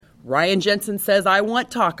Ryan Jensen says, I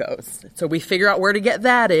want tacos. So we figure out where to get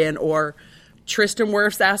that in, or Tristan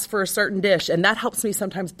Wirfs asks for a certain dish, and that helps me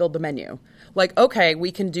sometimes build the menu. Like, okay,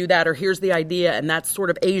 we can do that, or here's the idea, and that's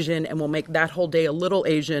sort of Asian, and we'll make that whole day a little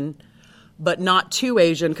Asian, but not too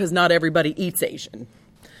Asian, because not everybody eats Asian.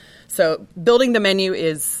 So building the menu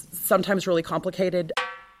is sometimes really complicated.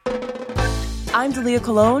 I'm Dalia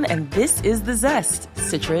Colon, and this is The Zest.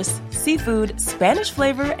 Citrus, seafood, Spanish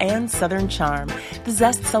flavor, and Southern charm. The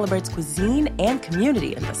Zest celebrates cuisine and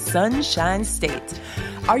community in the Sunshine State.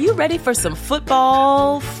 Are you ready for some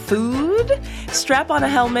football food? Strap on a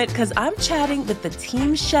helmet, because I'm chatting with the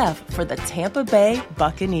team chef for the Tampa Bay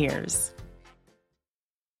Buccaneers.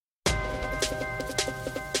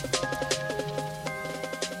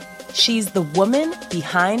 She's the woman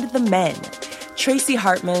behind the men. Tracie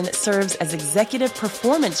Hartman serves as executive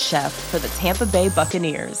performance chef for the Tampa Bay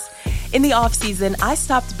Buccaneers. In the offseason, I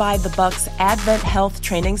stopped by the Bucs Advent Health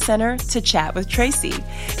Training Center to chat with Tracie.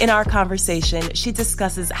 In our conversation, she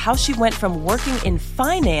discusses how she went from working in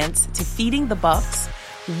finance to feeding the Bucs,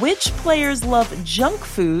 which players love junk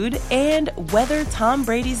food, and whether Tom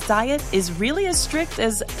Brady's diet is really as strict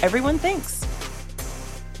as everyone thinks.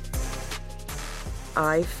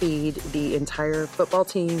 I feed the entire football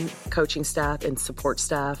team, coaching staff, and support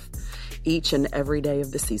staff each and every day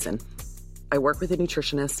of the season. I work with a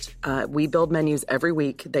nutritionist. We build menus every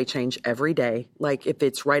week. They change every day. Like if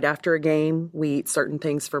it's right after a game, we eat certain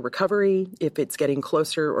things for recovery. If it's getting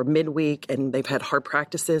closer or midweek and they've had hard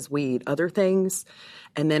practices, we eat other things.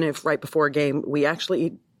 And then if right before a game, we actually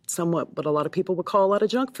eat somewhat what a lot of people would call a lot of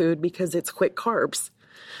junk food because it's quick carbs.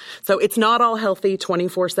 So it's not all healthy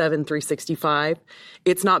 24/7, 365.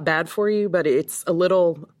 It's not bad for you, but it's a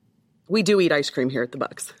little, we do eat ice cream here at the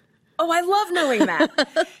Bucs. Oh, I love knowing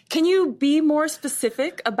that. Can you be more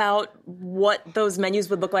specific about what those menus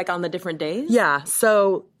would look like on the different days? Yeah.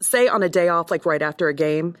 So say on a day off, like right after a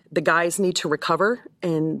game, the guys need to recover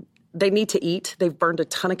and they need to eat. They've burned a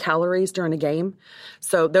ton of calories during a game.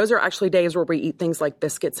 So those are actually days where we eat things like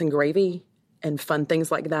biscuits and gravy and fun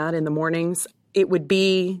things like that in the mornings. It would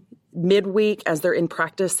be midweek as they're in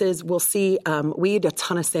practices. We'll see, we eat a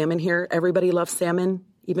ton of salmon here. Everybody loves salmon,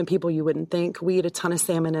 even people you wouldn't think. We eat a ton of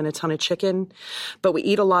salmon and a ton of chicken, but we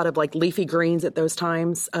eat a lot of like leafy greens at those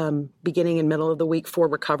times, beginning and middle of the week for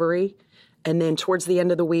recovery. And then towards the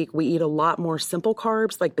end of the week, we eat a lot more simple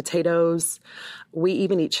carbs like potatoes. We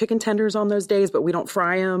even eat chicken tenders on those days, but we don't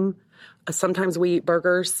fry them. Sometimes we eat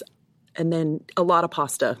burgers, and then a lot of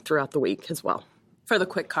pasta throughout the week as well. For the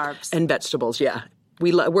quick carbs. And vegetables, yeah.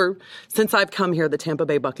 We're since I've come here, the Tampa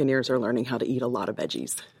Bay Buccaneers are learning how to eat a lot of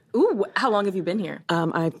veggies. Ooh, how long have you been here?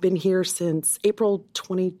 I've been here since April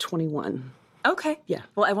 2021. Okay. Yeah.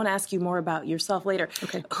 Well, I want to ask you more about yourself later.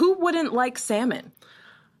 Okay. Who wouldn't like salmon?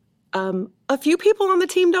 A few people on the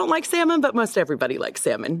team don't like salmon, but most everybody likes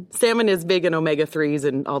salmon. Salmon is big in omega-3s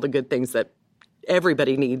and all the good things that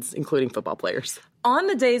everybody needs, including football players. On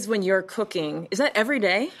the days when you're cooking, is that every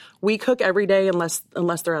day? We cook every day unless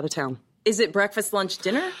they're out of town. Is it breakfast, lunch,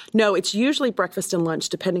 dinner? No, it's usually breakfast and lunch,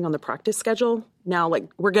 depending on the practice schedule. Now, like,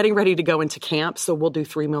 we're getting ready to go into camp, so we'll do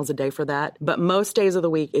 3 meals a day for that. But most days of the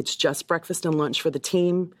week, it's just breakfast and lunch for the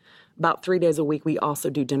team. About 3 days a week, we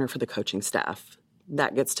also do dinner for the coaching staff.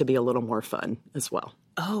 That gets to be a little more fun as well.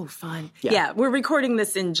 Oh, fun. Yeah. Yeah, we're recording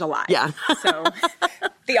this in July. Yeah. So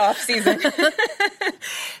the off season.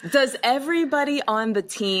 Does everybody on the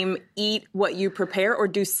team eat what you prepare, or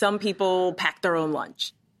do some people pack their own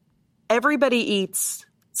lunch? Everybody eats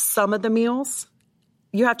some of the meals.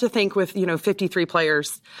 You have to think with, 53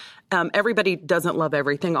 players, everybody doesn't love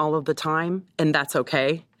everything all of the time, and that's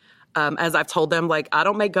okay. As I've told them, like, I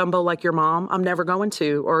don't make gumbo like your mom. I'm never going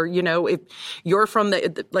to. Or, if you're from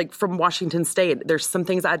from Washington State, there's some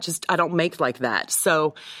things I don't make like that.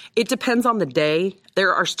 So it depends on the day.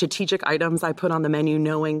 There are strategic items I put on the menu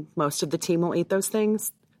knowing most of the team will eat those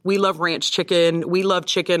things. We love ranch chicken. We love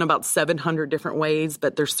chicken about 700 different ways,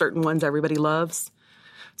 but there's certain ones everybody loves.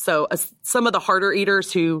 So some of the harder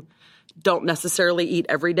eaters who don't necessarily eat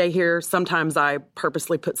every day here, sometimes I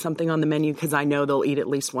purposely put something on the menu because I know they'll eat at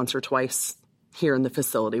least once or twice here in the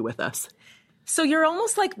facility with us. So you're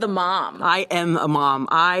almost like the mom. I am a mom.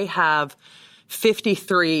 I have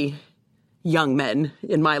 53 young men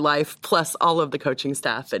in my life, plus all of the coaching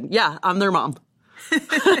staff. And yeah, I'm their mom.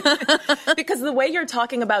 Because the way you're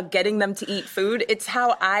talking about getting them to eat food, it's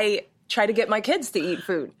how I try to get my kids to eat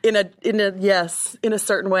food. In a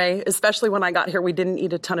certain way. Especially when I got here, we didn't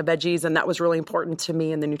eat a ton of veggies, and that was really important to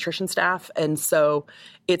me and the nutrition staff. And so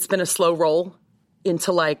it's been a slow roll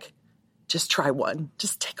into just try one,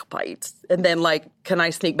 just take a bite. And then can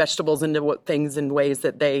I sneak vegetables into things in ways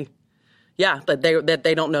that they, Yeah, that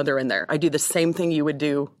they don't know they're in there. I do the same thing you would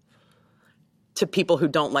do to people who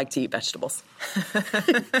don't like to eat vegetables.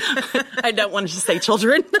 I don't want to say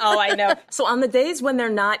children. Oh, I know. So on the days when they're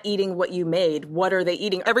not eating what you made, what are they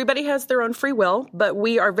eating? Everybody has their own free will, but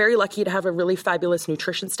we are very lucky to have a really fabulous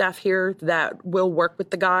nutrition staff here that will work with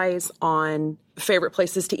the guys on favorite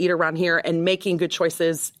places to eat around here and making good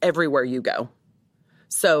choices everywhere you go.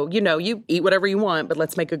 So, you eat whatever you want, but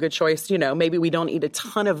let's make a good choice. Maybe we don't eat a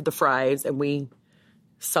ton of the fries and we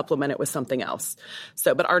supplement it with something else.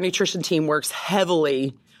 But our nutrition team works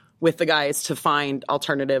heavily with the guys to find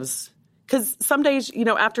alternatives. Because some days,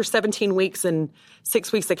 after 17 weeks and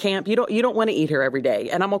 6 weeks of camp, you don't want to eat here every day.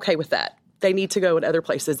 And I'm okay with that. They need to go in other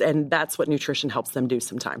places. And that's what nutrition helps them do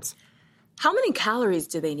sometimes. How many calories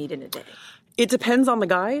do they need in a day? It depends on the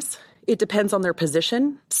guys. It depends on their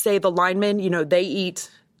position. Say the linemen, they eat,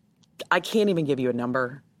 I can't even give you a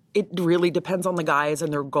number. It really depends on the guys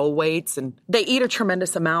and their goal weights. And they eat a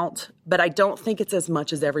tremendous amount, but I don't think it's as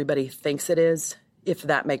much as everybody thinks it is, if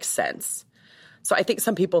that makes sense. So I think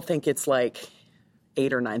some people think it's like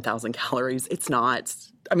 8,000 or 9,000 calories. It's not.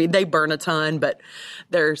 I mean, they burn a ton, but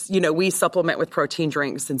there's, we supplement with protein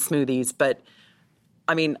drinks and smoothies. But,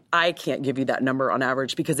 I mean, I can't give you that number on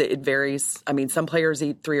average because it varies. I mean, some players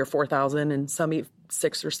eat 3,000 or 4,000 and some eat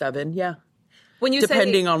 6,000 or 7,000. Yeah.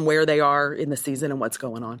 Depending on where they are in the season and what's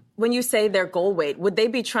going on. When you say their goal weight, would they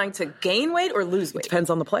be trying to gain weight or lose weight? It depends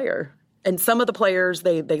on the player. And some of the players,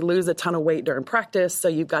 they lose a ton of weight during practice, so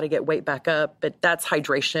you've got to get weight back up. But that's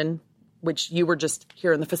hydration, which you were just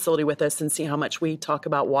here in the facility with us and see how much we talk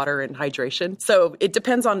about water and hydration. So it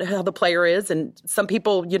depends on how the player is. And some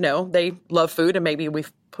people, they love food and maybe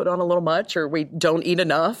we've put on a little much or we don't eat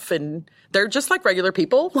enough. And they're just like regular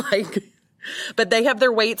people, but they have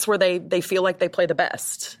their weights where they feel like they play the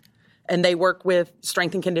best. And they work with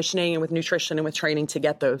strength and conditioning and with nutrition and with training to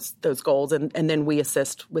get those goals. And then we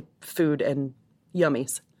assist with food and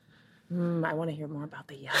yummies. I want to hear more about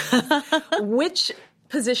the yummies. Which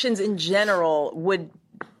positions in general would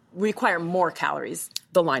require more calories?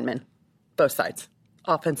 The linemen, both sides,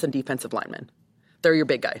 offense and defensive linemen. They're your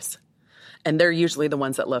big guys. And they're usually the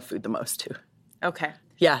ones that love food the most, too. Okay.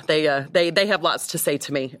 Yeah, they have lots to say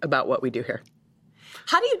to me about what we do here.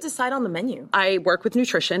 How do you decide on the menu? I work with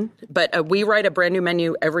nutrition, but we write a brand new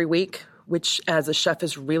menu every week, which as a chef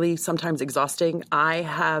is really sometimes exhausting. I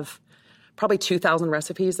have probably 2,000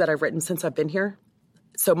 recipes that I've written since I've been here.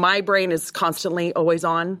 So my brain is constantly always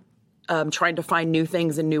on, trying to find new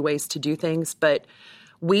things and new ways to do things. But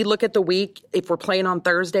we look at the week. If we're playing on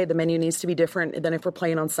Thursday, the menu needs to be different than if we're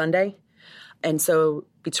playing on Sunday. And so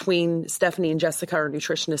between Stephanie and Jessica, our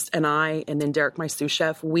nutritionist, and I, and then Derek, my sous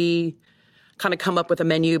chef, we kind of come up with a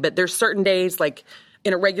menu. But there's certain days, like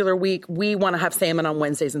in a regular week, we want to have salmon on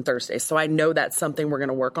Wednesdays and Thursdays. So I know that's something we're going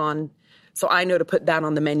to work on. So I know to put that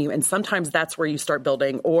on the menu. And sometimes that's where you start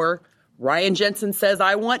building. Or Ryan Jensen says,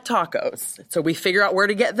 I want tacos. So we figure out where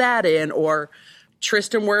to get that in. Or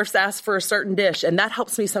Tristan Wirfs asks for a certain dish, and that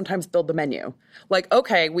helps me sometimes build the menu. Like,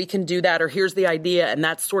 okay, we can do that, or here's the idea, and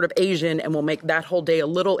that's sort of Asian, and we'll make that whole day a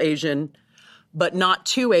little Asian, but not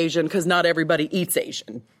too Asian, because not everybody eats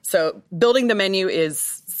Asian. So building the menu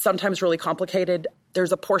is sometimes really complicated.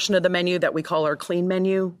 There's a portion of the menu that we call our clean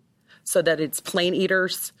menu, so that it's plain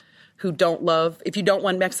eaters who don't love, if you don't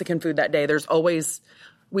want Mexican food that day,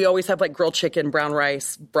 we always have like grilled chicken, brown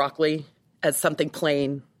rice, broccoli as something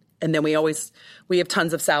plain. And then we have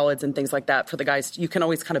tons of salads and things like that for the guys. You can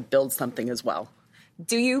always kind of build something as well.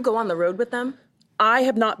 Do you go on the road with them? I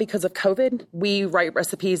have not because of COVID. We write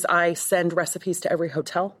recipes. I send recipes to every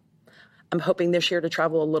hotel. I'm hoping this year to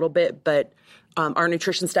travel a little bit, but our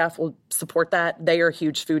nutrition staff will support that. They are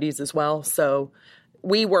huge foodies as well. So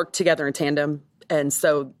we work together in tandem. And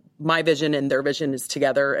so my vision and their vision is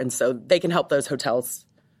together. And so they can help those hotels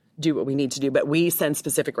do what we need to do. But we send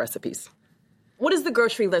specific recipes. What does the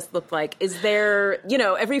grocery list look like? Is there,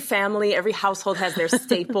 every family, every household has their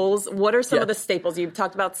staples. What are some of the staples? You've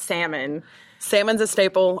talked about salmon. Salmon's a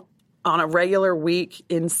staple. On a regular week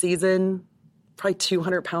in season, probably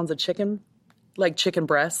 200 pounds of chicken, like chicken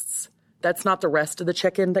breasts. That's not the rest of the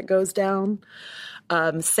chicken that goes down.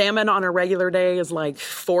 Salmon on a regular day is like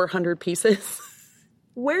 400 pieces.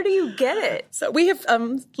 Where do you get it? So we have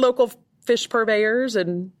local fish purveyors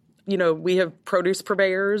and we have produce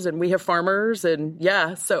purveyors and we have farmers and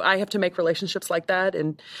so I have to make relationships like that.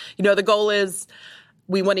 And, the goal is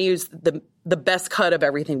we want to use the best cut of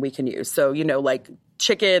everything we can use. So, like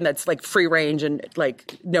chicken that's like free range and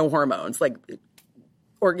like no hormones, like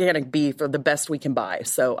organic beef or the best we can buy.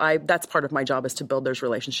 So that's part of my job, is to build those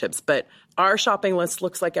relationships. But our shopping list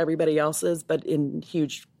looks like everybody else's, but in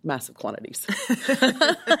huge, massive quantities.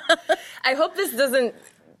 I hope this doesn't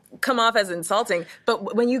come off as insulting,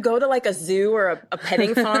 but when you go to like a zoo or a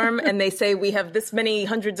petting farm and they say we have this many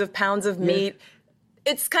hundreds of pounds of meat,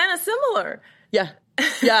 it's kind of similar. Yeah.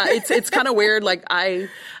 Yeah, it's kind of weird. Like I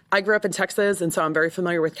grew up in Texas, and so I'm very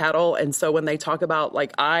familiar with cattle. And so when they talk about,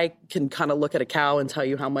 like, I can kind of look at a cow and tell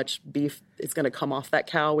you how much beef is going to come off that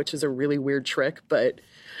cow, which is a really weird trick, but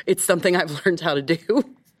it's something I've learned how to do.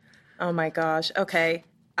 Oh my gosh. Okay.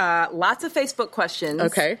 Lots of Facebook questions.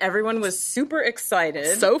 Okay. Everyone was super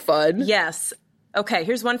excited. So fun. Yes. Okay,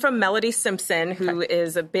 here's one from Melody Simpson, who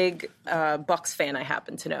is a big Bucs fan, I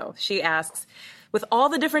happen to know. She asks, with all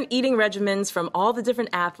the different eating regimens from all the different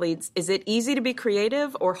athletes, is it easy to be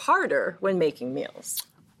creative or harder when making meals?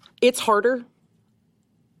 It's harder.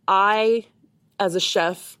 I, as a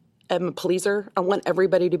chef, am a pleaser. I want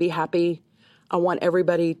everybody to be happy. I want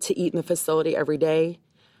everybody to eat in the facility every day.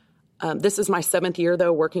 This is my 7th year,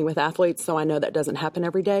 though, working with athletes, so I know that doesn't happen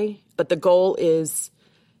every day. But the goal is,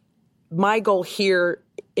 my goal here,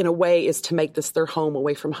 in a way, is to make this their home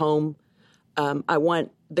away from home. I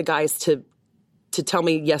want the guys to tell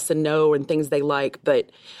me yes and no and things they like,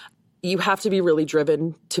 but you have to be really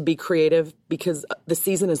driven to be creative, because the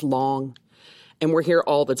season is long and we're here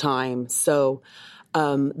all the time. So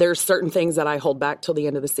there's certain things that I hold back till the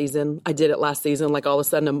end of the season. I did it last season. Like, all of a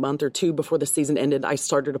sudden, a month or two before the season ended, I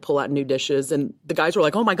started to pull out new dishes, and the guys were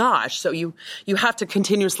like, oh my gosh. So you have to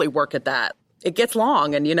continuously work at that. It gets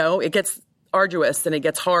long, and, it gets arduous, and it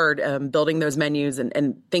gets hard building those menus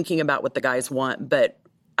and thinking about what the guys want. But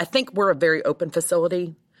I think we're a very open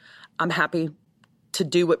facility. I'm happy to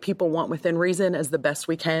do what people want within reason as the best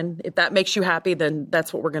we can. If that makes you happy, then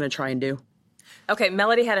that's what we're going to try and do. Okay,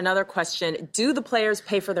 Melody had another question. Do the players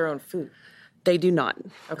pay for their own food? They do not.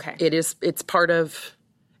 Okay. It's part of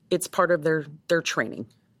their training.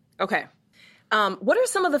 Okay. What are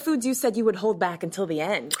some of the foods you said you would hold back until the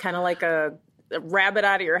end? Kind of like a rabbit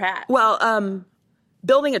out of your hat. Well,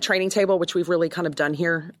 building a training table, which we've really kind of done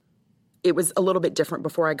here, it was a little bit different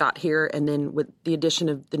before I got here. And then with the addition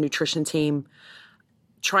of the nutrition team,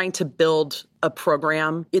 trying to build a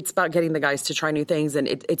program, it's about getting the guys to try new things. And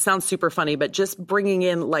it sounds super funny, but just bringing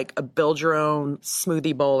in like a build your own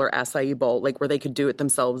smoothie bowl or acai bowl, like where they could do it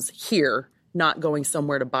themselves here, not going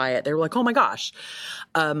somewhere to buy it. They were like, oh my gosh.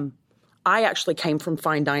 I actually came from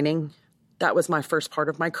fine dining. That was my first part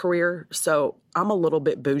of my career. So I'm a little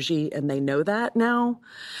bit bougie, and they know that now.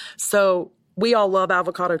 So we all love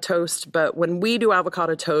avocado toast, but when we do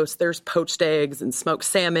avocado toast, there's poached eggs and smoked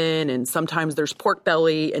salmon, and sometimes there's pork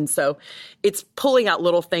belly. And so it's pulling out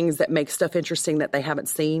little things that make stuff interesting that they haven't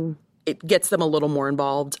seen. It gets them a little more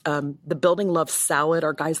involved. The building loves salad.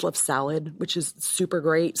 Our guys love salad, which is super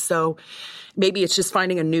great. So maybe it's just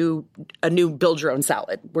finding a new build your own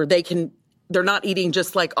salad where they're not eating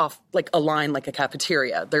just like off like a line like a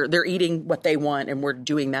cafeteria. They're eating what they want, and we're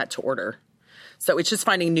doing that to order. So it's just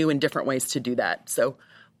finding new and different ways to do that. So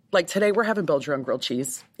like today we're having build your own grilled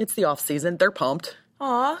cheese. It's the off season. They're pumped.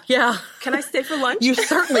 Aw. Yeah. Can I stay for lunch? You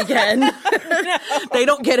certainly can. No. They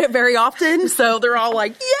don't get it very often, so they're all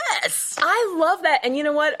like, yes. I love that. And you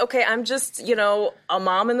know what? Okay, I'm just, a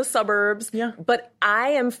mom in the suburbs. Yeah. But I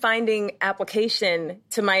am finding application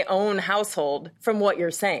to my own household from what you're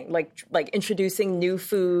saying. Like introducing new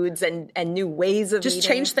foods and new ways of eating. Just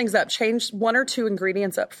change things up. Change 1 or 2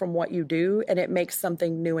 ingredients up from what you do, and it makes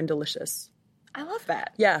something new and delicious. I love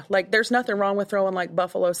that. Yeah. Like, there's nothing wrong with throwing like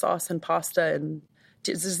buffalo sauce and pasta, and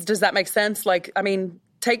does that make sense? Like, I mean,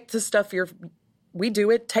 take the stuff we do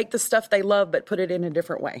it, take the stuff they love, but put it in a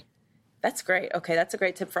different way. That's great. Okay, that's a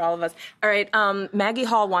great tip for all of us. All right, Maggie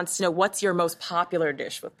Hall wants to know, what's your most popular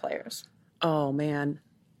dish with players? Oh, man.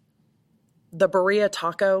 The birria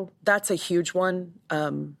taco, that's a huge one.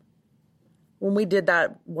 When we did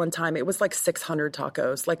that one time, it was like 600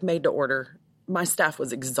 tacos, like made to order. My staff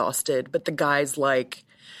was exhausted, but the guys, like,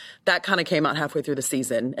 that kind of came out halfway through the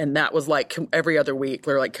season. And that was like every other week,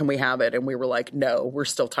 they're like, can we have it? And we were like, no, we're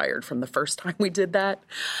still tired from the first time we did that.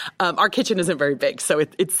 Our kitchen isn't very big, so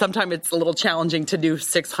sometimes it's a little challenging to do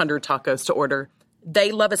 600 tacos to order.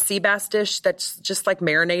 They love a sea bass dish that's just like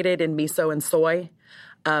marinated in miso and soy.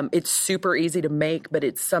 It's super easy to make, but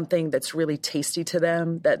it's something that's really tasty to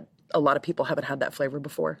them that a lot of people haven't had that flavor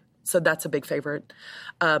before. So that's a big favorite.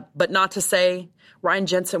 But not to say, Ryan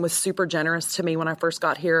Jensen was super generous to me when I first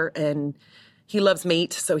got here, and he loves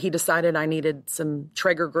meat, so he decided I needed some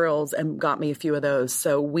Traeger grills and got me a few of those.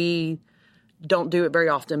 So we don't do it very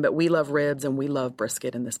often, but we love ribs and we love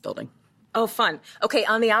brisket in this building. Oh, fun. Okay,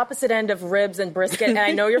 on the opposite end of ribs and brisket, and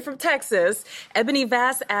I know you're from Texas, Ebony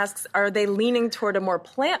Vass asks, are they leaning toward a more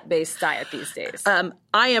plant-based diet these days?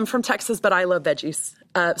 I am from Texas, but I love veggies.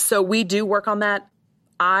 So we do work on that.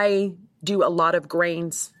 I do a lot of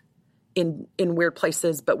grains in weird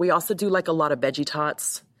places, but we also do like a lot of veggie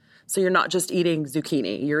tots. So you're not just eating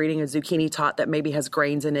zucchini. You're eating a zucchini tot that maybe has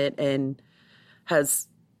grains in it and has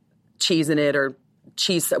cheese in it, or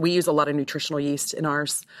cheese. We use a lot of nutritional yeast in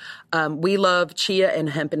ours. We love chia and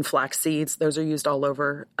hemp and flax seeds. Those are used all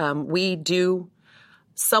over. We do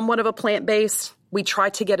somewhat of a plant-based. We try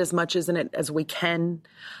to get as much in it as we can.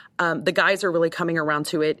 The guys are really coming around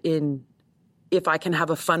to it if I can have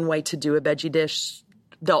a fun way to do a veggie dish,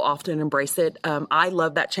 they'll often embrace it. I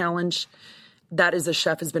love that challenge. That as a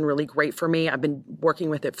chef has been really great for me. I've been working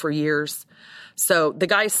with it for years. So the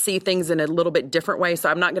guys see things in a little bit different way. So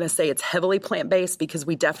I'm not going to say it's heavily plant-based because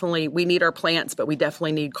we need our plants, but we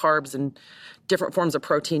definitely need carbs and different forms of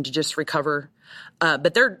protein to just recover.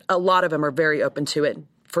 But a lot of them are very open to it,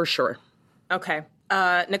 for sure. Okay.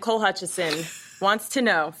 Nicole Hutchison wants to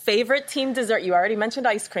know, favorite team dessert? You already mentioned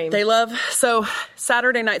ice cream. So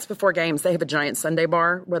Saturday nights before games, they have a giant sundae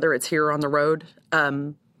bar, whether it's here or on the road.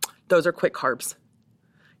 Those are quick carbs,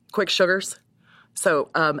 quick sugars. So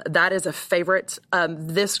that is a favorite.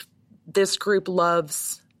 This group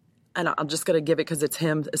loves, and I'm just going to give it because it's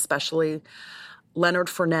him especially, Leonard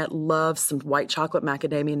Fournette loves some white chocolate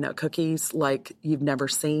macadamia nut cookies like you've never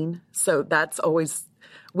seen. So that's always,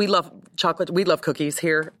 we love chocolate. We love cookies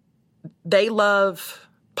here. They love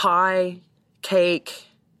pie, cake.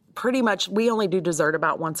 Pretty much, we only do dessert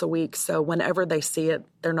about once a week. So whenever they see it,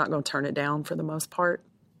 they're not going to turn it down for the most part.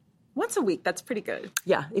 Once a week, that's pretty good.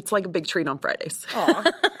 Yeah, it's like a big treat on Fridays.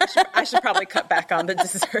 Aw, I should probably cut back on the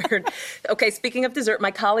dessert. Okay, speaking of dessert,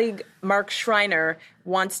 my colleague Mark Schreiner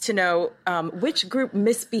wants to know which group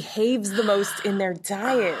misbehaves the most in their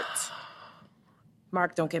diet.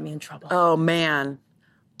 Mark, don't get me in trouble. Oh, man.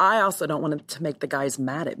 I also don't want to make the guys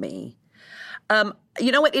mad at me.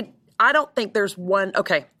 You know what? I don't think there's one.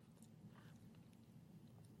 Okay.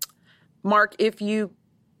 Mark, if you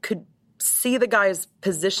could see the guys'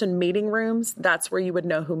 position meeting rooms, that's where you would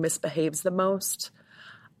know who misbehaves the most.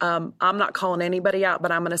 I'm not calling anybody out,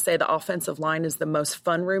 but I'm going to say the offensive line is the most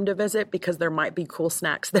fun room to visit because there might be cool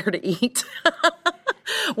snacks there to eat.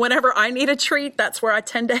 Whenever I need a treat, that's where I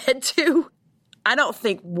tend to head to. I don't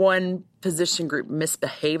think one position group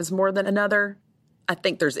misbehaves more than another. I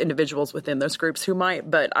think there's individuals within those groups who might,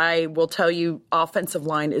 but I will tell you offensive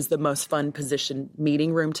line is the most fun position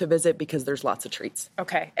meeting room to visit because there's lots of treats.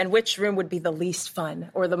 Okay. And which room would be the least fun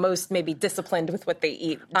or the most maybe disciplined with what they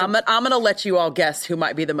eat? I'm going to let you all guess who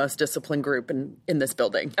might be the most disciplined group in this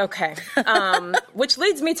building. Okay. Which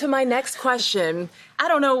leads me to my next question. I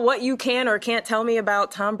don't know what you can or can't tell me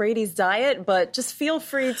about Tom Brady's diet, but just feel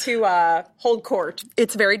free to hold court.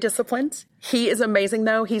 It's very disciplined. He is amazing,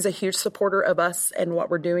 though. He's a huge supporter of us and what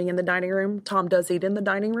we're doing in the dining room. Tom does eat in the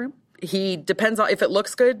dining room. He depends on if it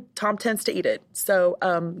looks good, Tom tends to eat it. So,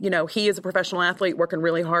 he is a professional athlete working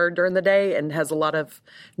really hard during the day and has a lot of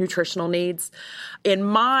nutritional needs. In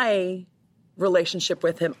my relationship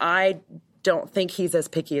with him, I don't think he's as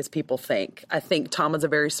picky as people think. I think Tom is a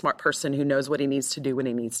very smart person who knows what he needs to do when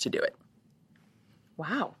he needs to do it.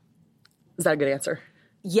 Wow. Is that a good answer?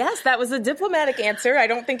 Yes, that was a diplomatic answer. I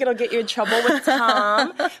don't think it'll get you in trouble with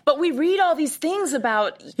Tom. But we read all these things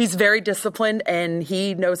about... He's very disciplined, and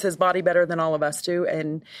he knows his body better than all of us do.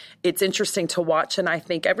 And it's interesting to watch, and I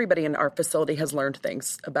think everybody in our facility has learned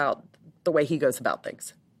things about the way he goes about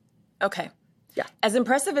things. Okay. Yeah. As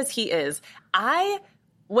impressive as he is, I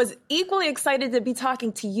was equally excited to be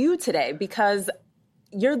talking to you today because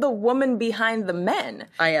you're the woman behind the men.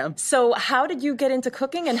 I am. So how did you get into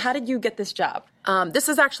cooking, and how did you get this job? This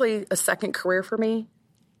is actually a second career for me.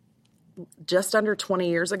 Just under 20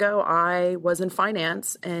 years ago, I was in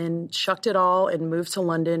finance and chucked it all and moved to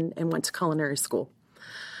London and went to culinary school.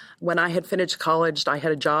 When I had finished college, I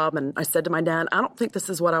had a job, and I said to my dad, I don't think this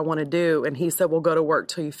is what I want to do. And he said, well, go to work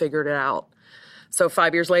till you figured it out. So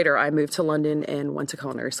 5 years later, I moved to London and went to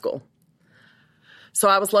culinary school. So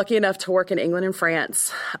I was lucky enough to work in England and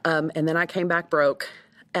France, and then I came back broke,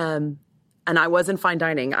 and I was in fine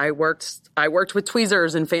dining. I worked with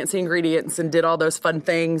tweezers and fancy ingredients and did all those fun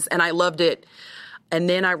things, and I loved it. And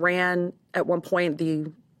then I ran, at one point,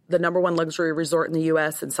 the number one luxury resort in the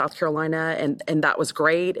U.S. in South Carolina, and that was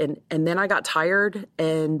great. And then I got tired,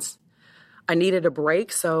 and I needed a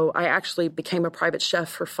break, so I actually became a private chef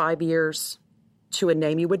for 5 years to a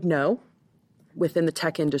name you would know within the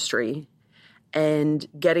tech industry. And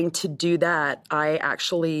getting to do that, I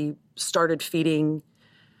actually started feeding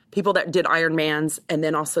people that did Ironmans, and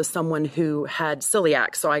then also someone who had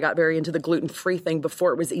celiac. So I got very into the gluten-free thing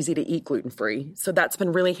before it was easy to eat gluten-free. So that's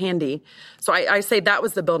been really handy. So I say that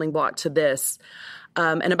was the building block to this.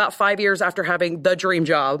 And about 5 years after having the dream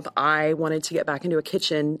job, I wanted to get back into a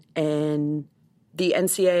kitchen, and the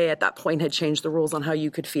NCAA at that point had changed the rules on how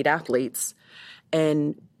you could feed athletes.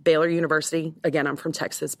 And Baylor University, again, I'm from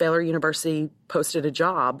Texas, Baylor University posted a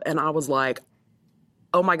job, and I was like,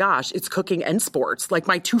 oh my gosh, it's cooking and sports, like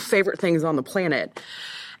my two favorite things on the planet.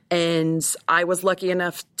 And I was lucky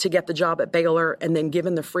enough to get the job at Baylor, and then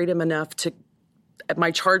given the freedom enough to,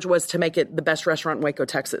 my charge was to make it the best restaurant in Waco,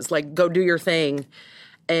 Texas. Like, go do your thing.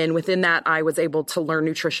 And within that, I was able to learn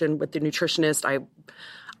nutrition with the nutritionist.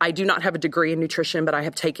 I do not have a degree in nutrition, but I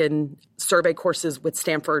have taken survey courses with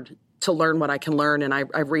Stanford to learn what I can learn, and I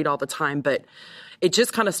read all the time. But it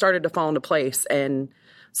just kind of started to fall into place. And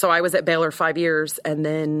so I was at Baylor 5 years, and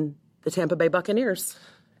then the Tampa Bay Buccaneers.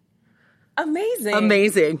 Amazing.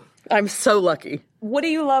 Amazing. I'm so lucky. What do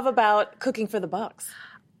you love about cooking for the Bucs?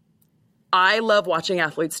 I love watching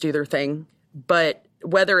athletes do their thing, but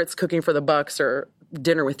whether it's cooking for the Bucs or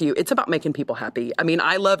dinner with you, it's about making people happy. I mean,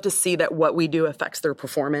 I love to see that what we do affects their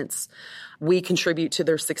performance. We contribute to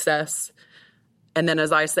their success. And then,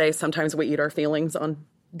 as I say, sometimes we eat our feelings on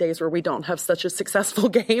days where we don't have such a successful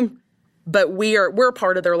game. But we're a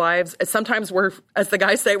part of their lives. Sometimes we're, as the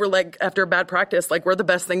guys say, we're like, after a bad practice, like we're the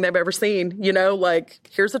best thing they've ever seen. You know, like,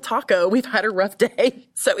 here's a taco. We've had a rough day.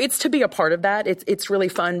 So it's to be a part of that. It's really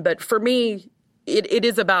fun. But for me, it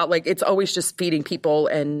is about, like, it's always just feeding people.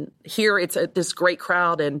 And here it's this great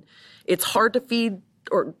crowd. And it's hard to feed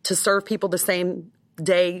or to serve people the same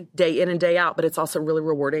day in and day out. But it's also really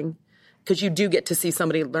rewarding because you do get to see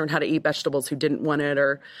somebody learn how to eat vegetables who didn't want it,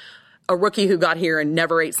 or a rookie who got here and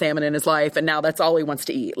never ate salmon in his life, and now that's all he wants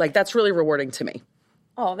to eat. Like, that's really rewarding to me.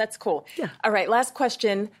 Oh, that's cool. Yeah. All right, last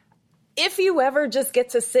question. If you ever just get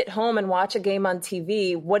to sit home and watch a game on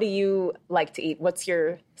TV, what do you like to eat? What's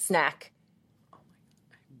your snack?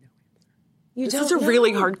 This is a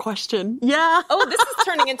really hard question. Yeah. Oh, this is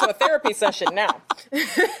turning into a therapy session now.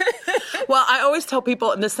 Well, I always tell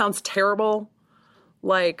people, and this sounds terrible,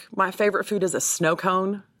 like, my favorite food is a snow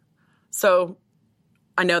cone. So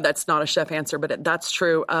I know that's not a chef answer, but that's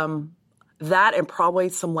true. That and probably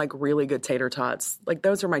some, like, really good tater tots. Like,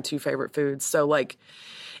 those are my two favorite foods. So, like,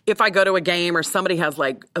 if I go to a game or somebody has,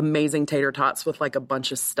 like, amazing tater tots with, like, a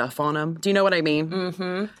bunch of stuff on them. Do you know what I mean?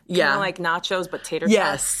 Mm-hmm. Yeah. Kind of like nachos, but tater tots.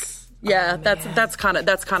 Yes. Yeah, that's kind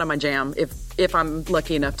of my jam if I'm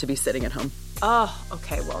lucky enough to be sitting at home. Oh,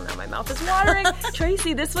 okay. Well, now my mouth is watering.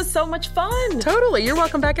 Tracie, this was so much fun. Totally. You're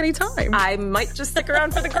welcome back anytime. I might just stick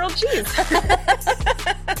around for the grilled cheese.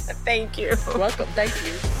 Thank you. You're welcome. Thank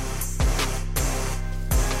you.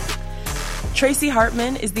 Tracie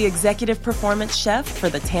Hartman is the executive performance chef for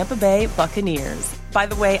the Tampa Bay Buccaneers. By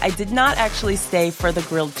the way, I did not actually stay for the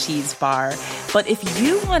grilled cheese bar, but if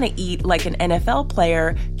you want to eat like an NFL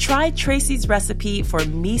player, try Tracie's recipe for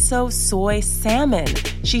miso soy salmon.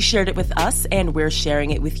 She shared it with us, and we're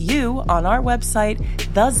sharing it with you on our website,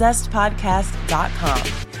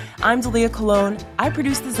 thezestpodcast.com. I'm Dalia Colon. I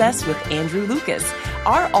produce The Zest with Andrew Lucas.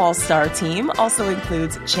 Our all-star team also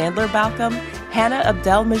includes Chandler Balcom, Hannah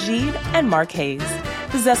Abdel-Majid, and Mark Hayes.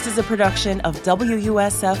 The Zest is a production of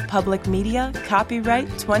WUSF Public Media, copyright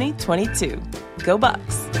 2022. Go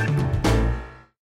Bucks!